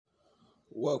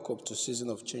Welcome to Season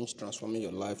of Change, transforming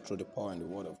your life through the power and the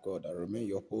word of God. I remain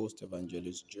your host,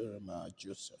 Evangelist Jeremiah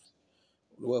Joseph.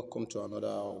 Welcome to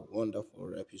another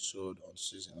wonderful episode on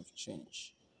Season of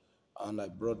Change. And I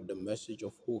brought the message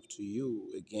of hope to you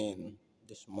again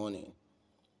this morning.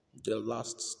 The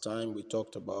last time we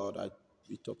talked about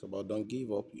don't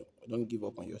give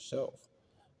up on yourself,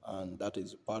 and that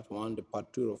is part one. The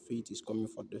part two of it is coming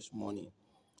for this morning,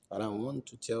 and I want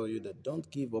to tell you that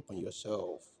don't give up on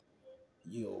yourself.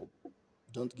 You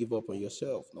don't give up on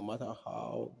yourself, no matter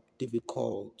how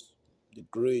difficult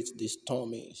the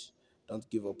storm is. Don't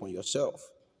give up on yourself.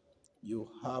 You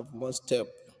have one step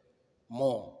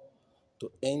more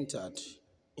to enter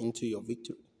into your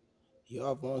victory. You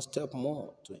have one step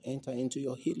more to enter into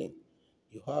your healing.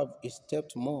 You have a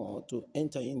step more to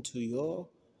enter into your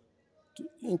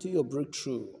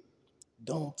breakthrough.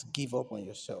 Don't give up on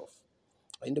yourself.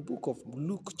 In the book of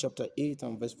Luke, chapter 8,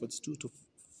 and verse 42 to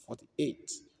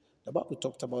 48, the Bible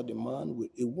talked about a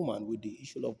woman with the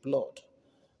issue of blood,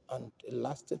 and it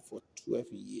lasted for 12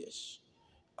 years.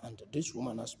 And this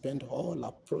woman has spent all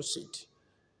her proceed,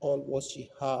 all what she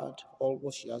had, all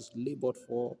what she has labored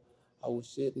for, I would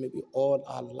say maybe all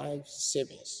her life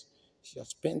savings. She has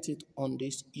spent it on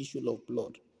this issue of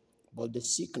blood. But the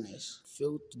sickness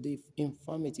failed, the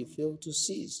infirmity failed to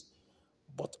cease.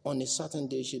 But on a certain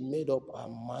day, she made up her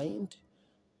mind,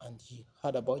 and she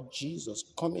heard about Jesus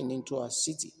coming into her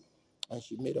city. And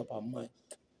she made up her mind,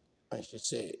 and she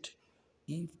said,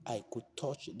 if I could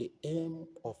touch the hem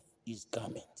of his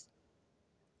garment.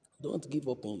 Don't give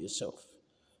up on yourself.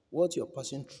 What you're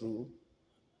passing through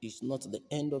is not the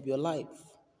end of your life.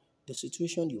 The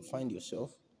situation you find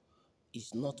yourself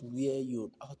is not where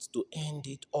you ought to end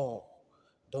it all.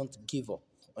 Don't give up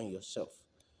on yourself.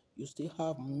 You still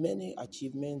have many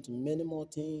achievements, many more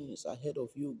things ahead of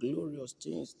you, glorious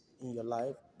things in your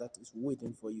life that is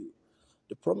waiting for you.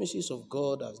 The promises of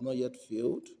God has not yet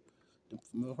failed.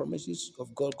 The promises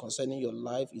of God concerning your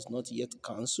life is not yet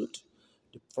cancelled.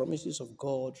 The promises of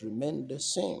God remain the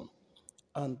same.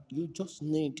 And you just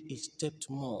need a step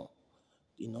more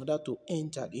in order to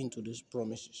enter into these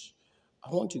promises. I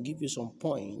want to give you some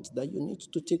points that you need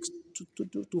to take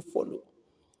to follow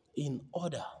in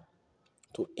order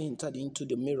to enter into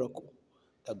the miracle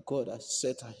that God has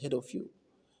set ahead of you.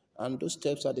 And those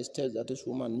steps are the steps that this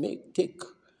woman may take.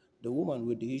 The woman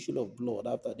with the issue of blood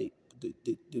after the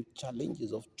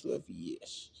challenges of 12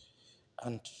 years.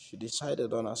 And she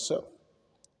decided on herself.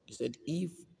 She said,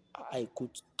 if I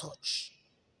could touch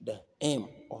the hem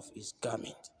of his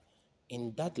garment.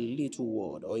 In that little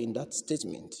word or in that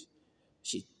statement,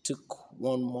 she took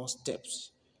one more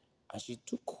steps. And she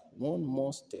took one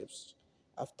more steps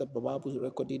after the Bible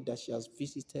recorded that she has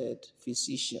visited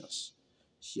physicians.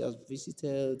 She has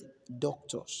visited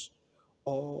doctors,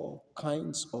 all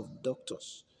kinds of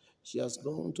doctors. She has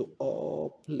gone to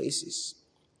all places.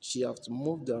 She has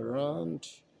moved around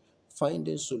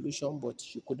finding solution, but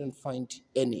she couldn't find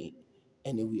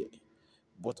anywhere.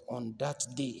 But on that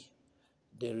day,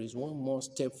 there is one more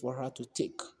step for her to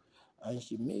take. And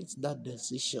she made that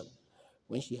decision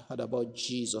when she heard about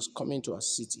Jesus coming to her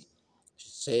city. She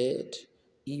said,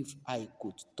 if I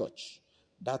could touch,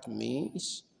 that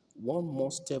means one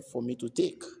more step for me to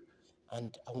take.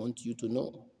 And I want you to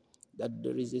know that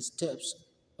there is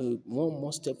one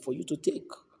more step for you to take.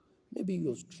 Maybe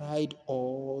you've tried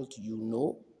all you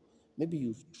know. Maybe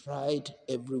you've tried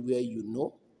everywhere you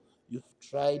know. You've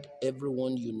tried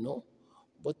everyone you know.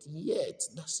 But yet,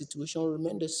 that situation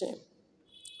remains the same.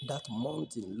 That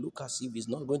mountain look as if it's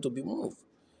not going to be moved.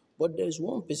 But there is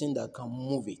one person that can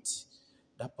move it.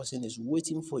 That person is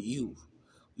waiting for you.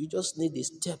 You just need a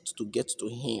step to get to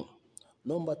him.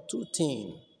 Number two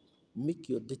thing, make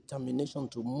your determination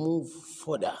to move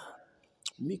further.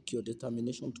 Make your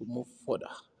determination to move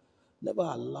further. Never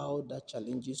allow that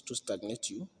challenges to stagnate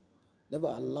you. Never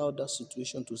allow that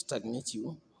situation to stagnate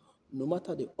you. No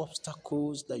matter the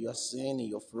obstacles that you are seeing in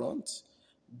your front,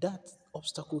 that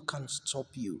obstacle can't stop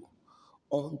you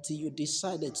until you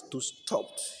decided to stop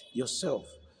yourself.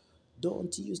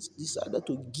 Don't you decided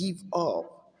to give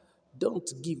up. Don't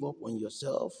give up on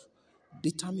yourself.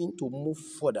 Determined to move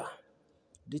further.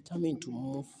 Determined to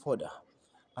move further.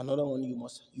 Another one,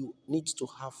 you need to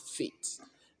have faith.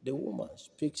 The woman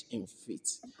speaks in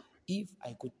faith. If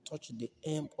I could touch the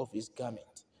hem of his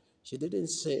garment. She didn't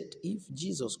say if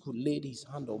Jesus could lay his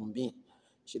hand on me.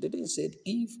 She didn't say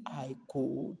if I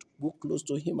could go close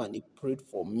to him and he prayed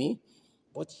for me.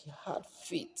 But he had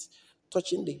faith,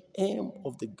 touching the hem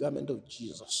of the garment of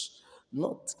Jesus,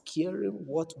 not caring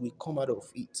what will come out of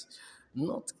it,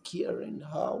 not caring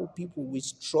how people will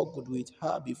struggle with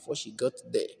her before she got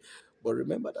there. But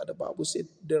remember that the Bible said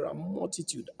there are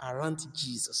multitude around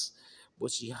Jesus,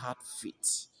 but she had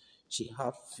faith. She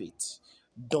had faith.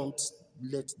 Don't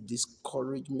let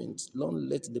discouragement, don't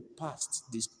let the past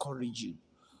discourage you.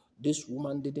 This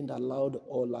woman didn't allow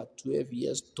all her 12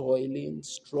 years toiling,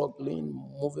 struggling,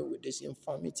 moving with this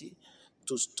infirmity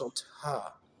to stop her.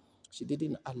 She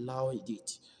didn't allow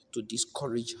it to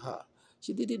discourage her.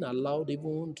 She didn't allow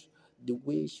even the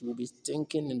way she will be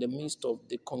thinking in the midst of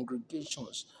the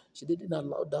congregations. She didn't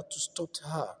allow that to stop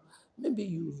her. Maybe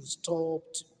you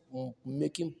stopped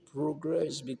making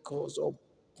progress because of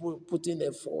putting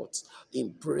effort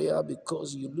in prayer,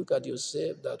 because you look at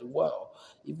yourself that, wow,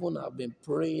 even I've been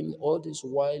praying all this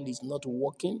while it's not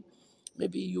working.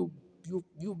 Maybe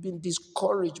you've been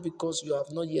discouraged because you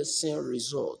have not yet seen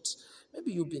results.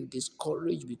 Maybe you've been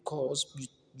discouraged because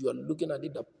you are looking at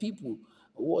it that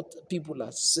what people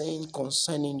are saying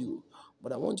concerning you.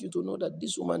 But I want you to know that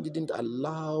this woman didn't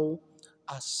allow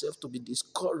herself to be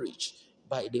discouraged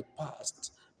by the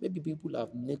past. Maybe people have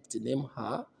nicknamed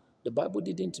her. The Bible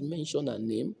didn't mention her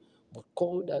name, but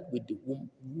called that with the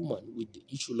woman with the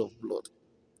issue of blood.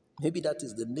 Maybe that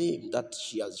is the name that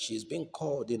she's been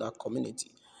called in her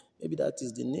community. Maybe that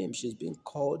is the name she's been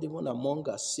called even among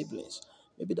her siblings.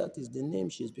 Maybe that is the name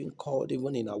she's been called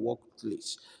even in her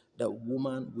workplace. The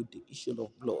woman with the issue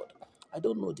of blood. I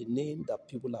don't know the name that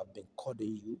people have been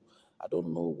calling you. I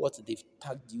don't know what they've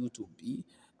tagged you to be.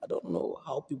 I don't know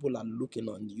how people are looking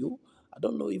on you. I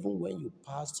don't know even when you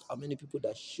passed how many people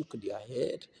that shook their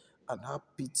head and have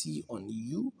pity on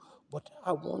you. But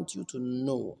I want you to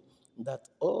know that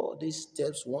all these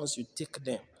steps, once you take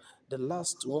them, the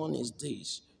last one is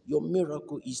this: your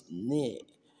miracle is near,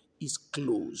 is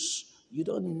close. You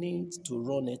don't need to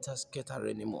run a scatter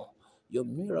anymore. Your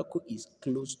miracle is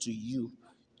close to you.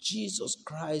 Jesus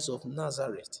Christ of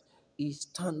Nazareth is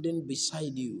standing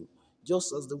beside you,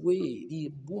 just as the way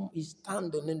the boom is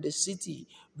standing in the city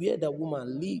where the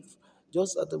woman lived,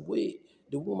 just as the way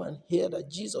the woman heard that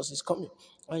Jesus is coming.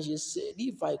 And she said,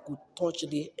 if I could touch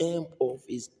the hem of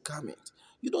his garment.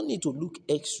 You don't need to look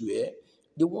elsewhere.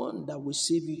 The one that will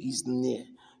save you is near.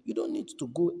 You don't need to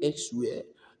go elsewhere.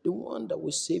 The one that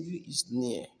will save you is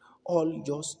near. All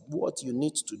just what you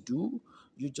need to do,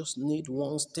 you just need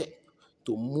one step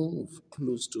to move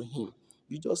close to him.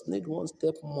 You just need one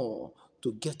step more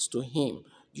to get to him.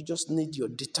 You just need your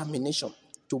determination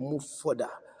to move further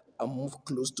and move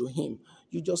close to him.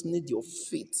 You just need your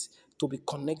faith to be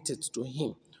connected to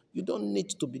him. You don't need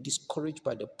to be discouraged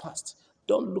by the past.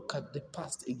 Don't look at the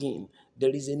past again. There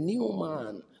is a new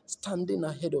man standing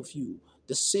ahead of you,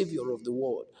 the Savior of the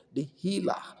world, the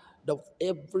healer of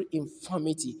every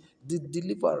infirmity, the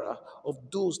deliverer of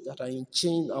those that are in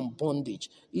chain and bondage.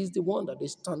 Is the one that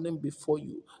is standing before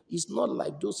you. It's not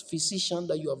like those physicians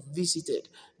that you have visited.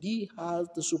 He has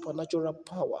the supernatural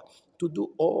power to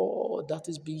do all that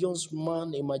is beyond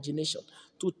man's imagination,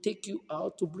 to take you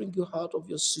out, to bring you out of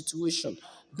your situation.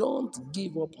 Don't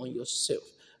give up on yourself.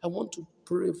 I want to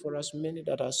pray for as many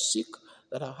that are sick,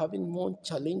 that are having more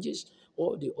challenges,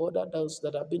 or the other those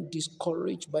that have been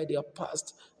discouraged by their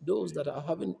past, those that are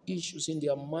having issues in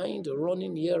their mind,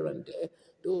 running here and there,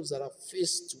 those that are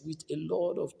faced with a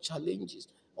lot of challenges,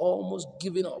 almost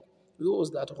giving up, those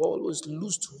that almost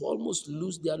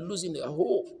lose, they are losing their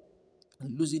hope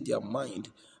and losing their mind.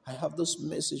 I have this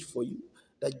message for you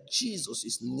that Jesus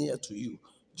is near to you.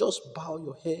 Just bow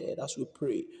your head as we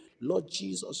pray. Lord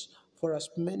Jesus, for as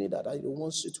many that are in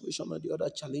one situation or the other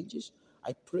challenges,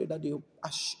 I pray that you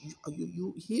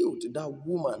healed that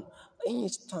woman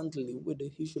instantly with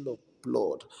the issue of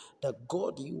blood. That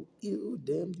God, you heal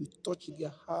them, you touch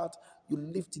their heart, you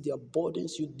lift their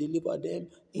burdens, you deliver them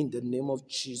in the name of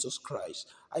Jesus Christ.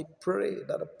 I pray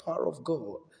that the power of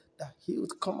God that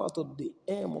healed come out of the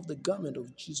hem of the garment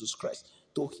of Jesus Christ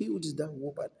to heal that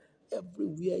woman.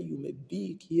 Everywhere you may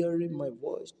be hearing my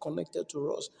voice connected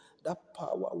to us, that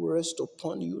power will rest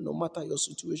upon you no matter your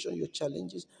situation, your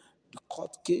challenges, the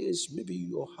court case, maybe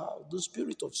you have the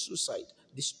spirit of suicide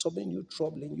disturbing you,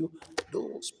 troubling you.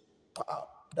 Those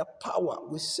that power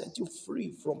will set you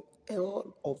free from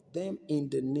all of them in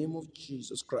the name of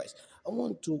Jesus Christ. I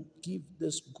want to give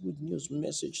this good news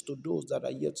message to those that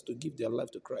are yet to give their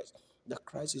life to Christ. That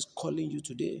Christ is calling you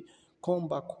today. Come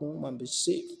back home and be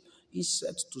saved. He's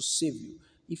set to save you.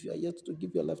 If you are yet to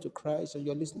give your life to Christ and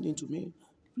you're listening to me,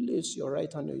 place your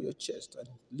right hand on your chest and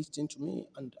listen to me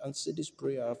and say this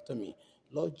prayer after me.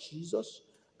 Lord Jesus,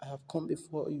 I have come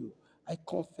before you. I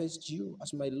confess you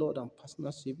as my Lord and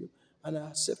personal Savior, and I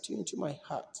accept you into my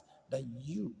heart that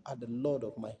you are the Lord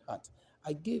of my heart.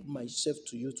 I give myself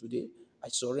to you today. I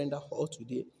surrender all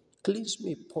today. Cleanse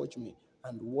me, purge me,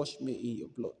 and wash me in your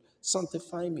blood.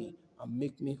 Sanctify me and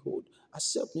make me whole.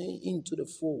 Accept me into the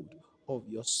fold of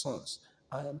your sons.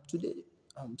 I am today,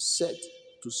 I'm set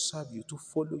to serve you, to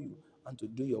follow you, and to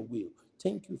do your will.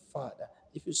 Thank you, Father.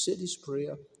 If you say this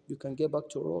prayer, you can get back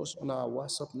to us on our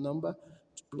WhatsApp number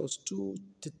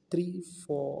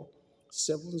 +234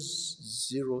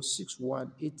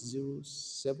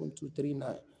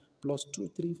 7061807239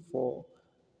 +234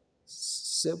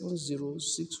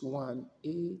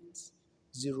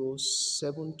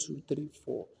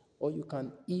 7061807234, or you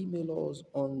can email us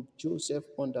on joseph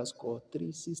underscore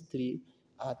 363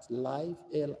 at live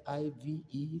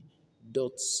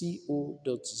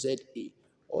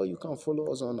or you can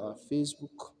follow us on our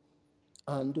Facebook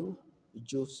and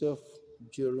Joseph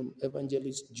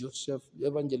Evangelist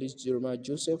Jeremiah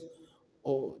Joseph,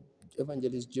 or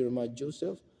Evangelist Jeremiah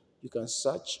Joseph. You can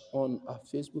search on our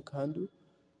Facebook handle,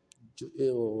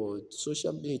 or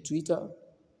social media, Twitter,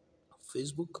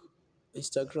 Facebook,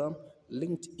 Instagram,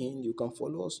 LinkedIn. You can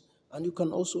follow us, and you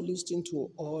can also listen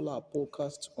to all our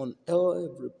podcasts on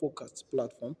every podcast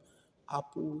platform: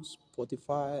 Apple,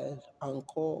 Spotify,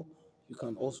 Anchor. You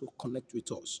can also connect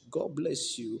with us. God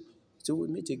bless you. Till we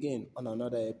meet again on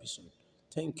another episode.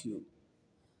 Thank you.